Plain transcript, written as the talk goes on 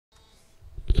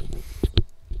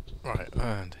Right,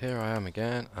 and here I am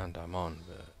again, and I'm on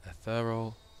the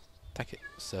ethereal tekkit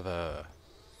server.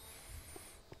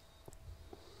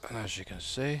 And as you can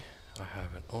see, I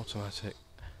have an automatic,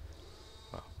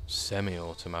 well,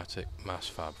 semi-automatic mass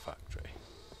fab factory.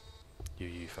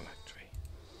 UU factory.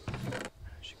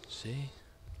 As you can see,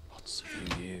 lots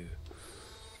of UU.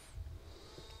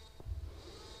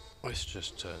 This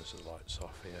just turns the lights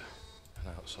off here and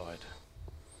outside.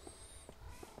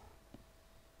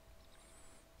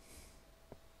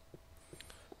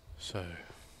 So,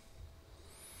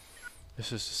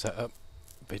 this is the setup.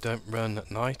 They don't run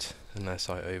at night unless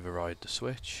I override the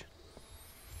switch.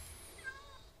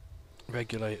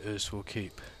 Regulators will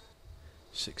keep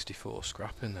 64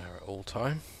 scrap in there at all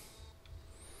time.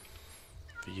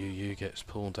 The UU gets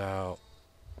pulled out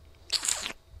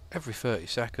every 30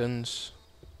 seconds.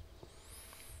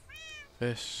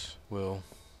 This will,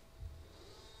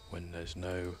 when there's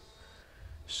no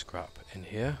scrap in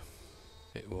here,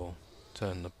 it will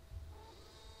turn the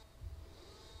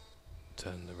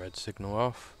red signal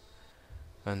off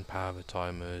and power the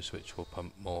timers, which will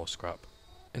pump more scrap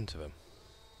into them.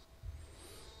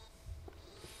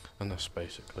 And that's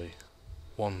basically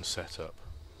one setup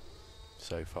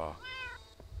so far.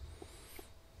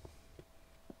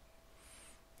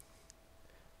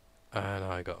 And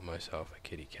I got myself a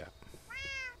kitty cat.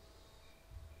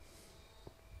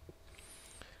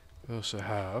 We also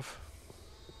have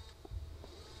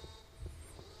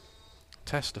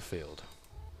Tesla field.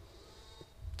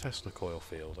 Tesla coil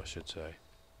field, I should say.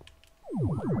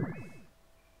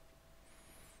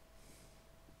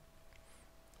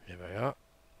 Here they are.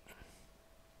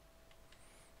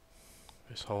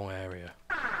 This whole area.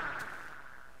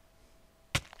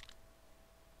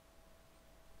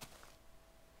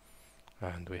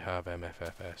 And we have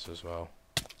MFFS as well.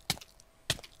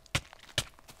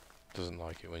 Doesn't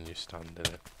like it when you stand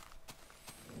in it.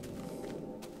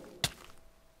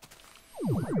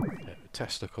 Yeah, the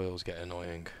Tesla coils get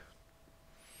annoying.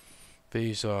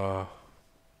 These are,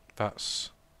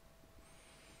 that's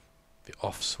the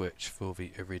off switch for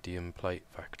the iridium plate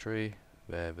factory.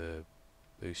 They're the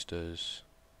boosters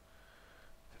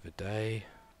for the day.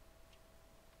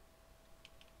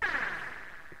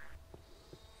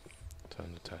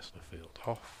 Turn the Tesla field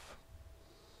off.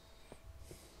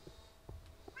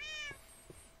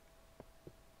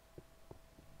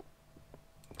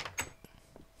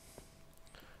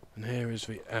 And here is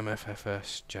the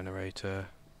MFFS generator.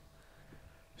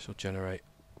 This will generate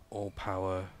all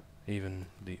power, even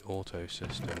the auto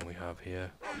system we have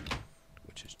here,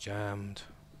 which is jammed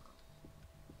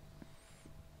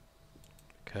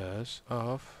because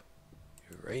of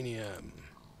uranium.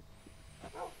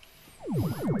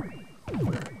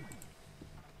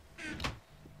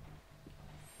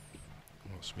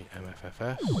 What's me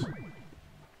MFFS?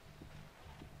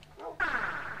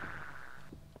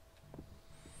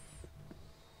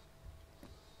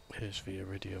 Here's the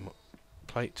iridium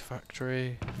plate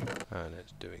factory, and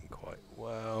it's doing quite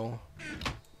well.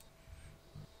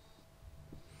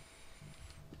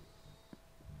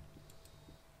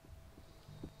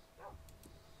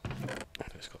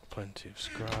 It's got plenty of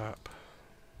scrap.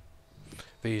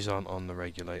 These aren't on the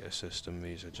regulator system,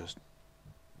 these are just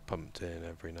pumped in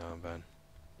every now and then.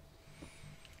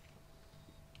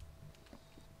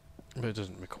 But it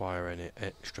doesn't require any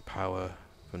extra power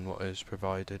than what is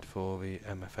provided for the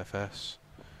MFFS,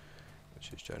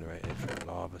 which is generated from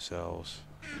lava cells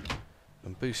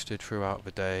and boosted throughout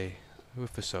the day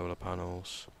with the solar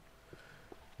panels,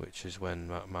 which is when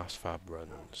that mass fab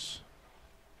runs.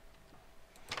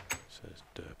 So there's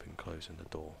derping closing the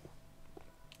door.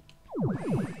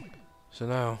 So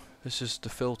now, this is the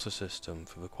filter system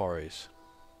for the quarries.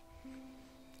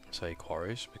 I say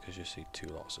quarries because you see two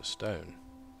lots of stone.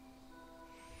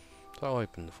 So I'll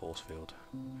open the force field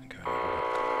and go have a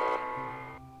look.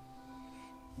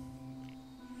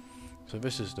 So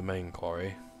this is the main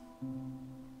quarry.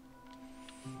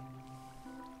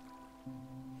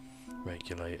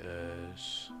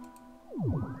 Regulators.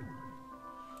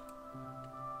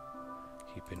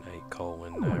 Keeping 8 coal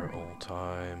in there at all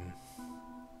time.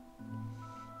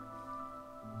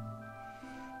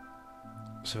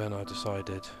 So then I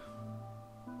decided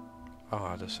I'll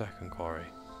add a second quarry.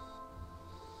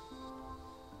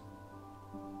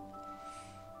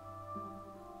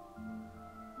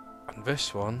 And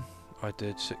this one I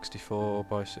did 64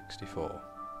 by 64.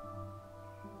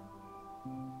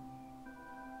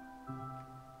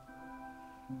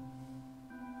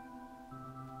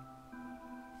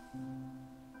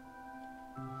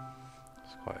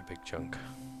 It's quite a big chunk.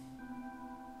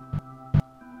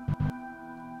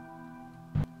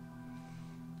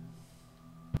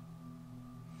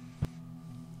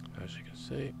 as you can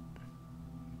see.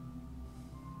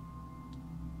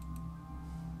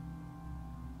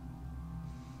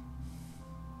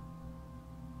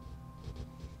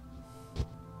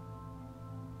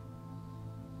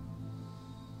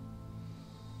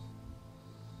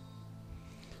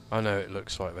 I know it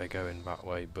looks like they're going that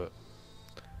way, but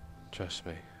trust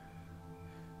me,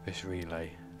 this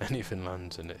relay, anything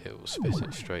lands in it, it will spit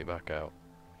it straight back out.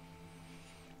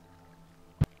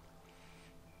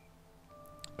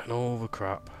 And all the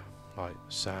crap, like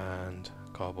sand,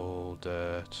 cobble,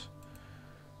 dirt,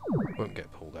 won't get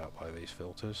pulled out by these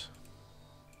filters.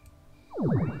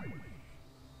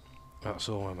 That's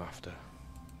all I'm after.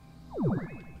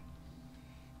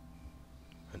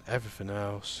 And everything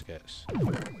else gets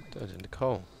turned into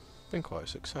coal. Been quite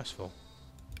successful.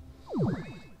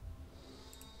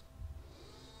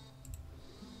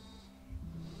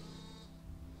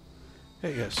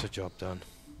 It gets the job done.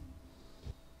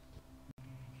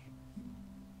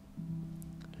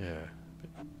 Yeah.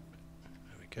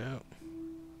 There we go.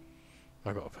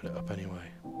 I've got to put it up anyway.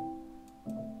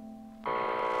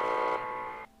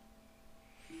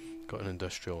 Got an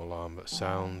industrial alarm that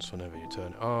sounds whenever you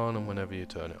turn it on and whenever you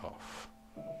turn it off.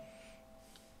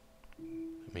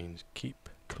 It means keep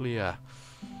clear.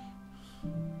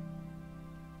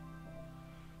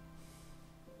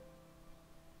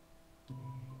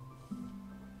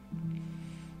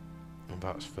 And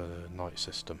that's for the night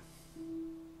system.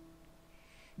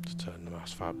 To turn the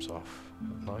mass fabs off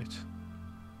at night.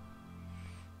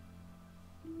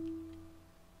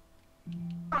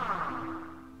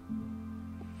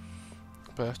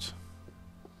 But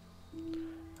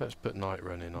let's put night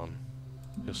running on.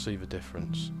 You'll see the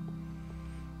difference.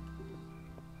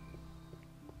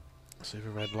 See the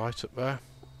red light up there?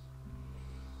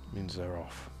 Means they're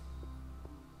off.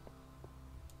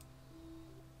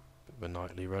 Put the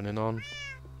nightly running on.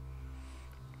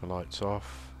 The light's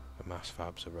off. The mass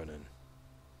fabs are running.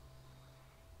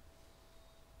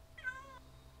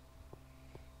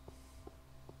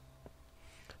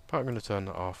 But I'm going to turn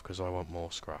that off because I want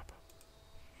more scrap.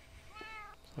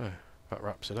 So, that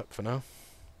wraps it up for now.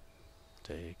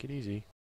 Take it easy.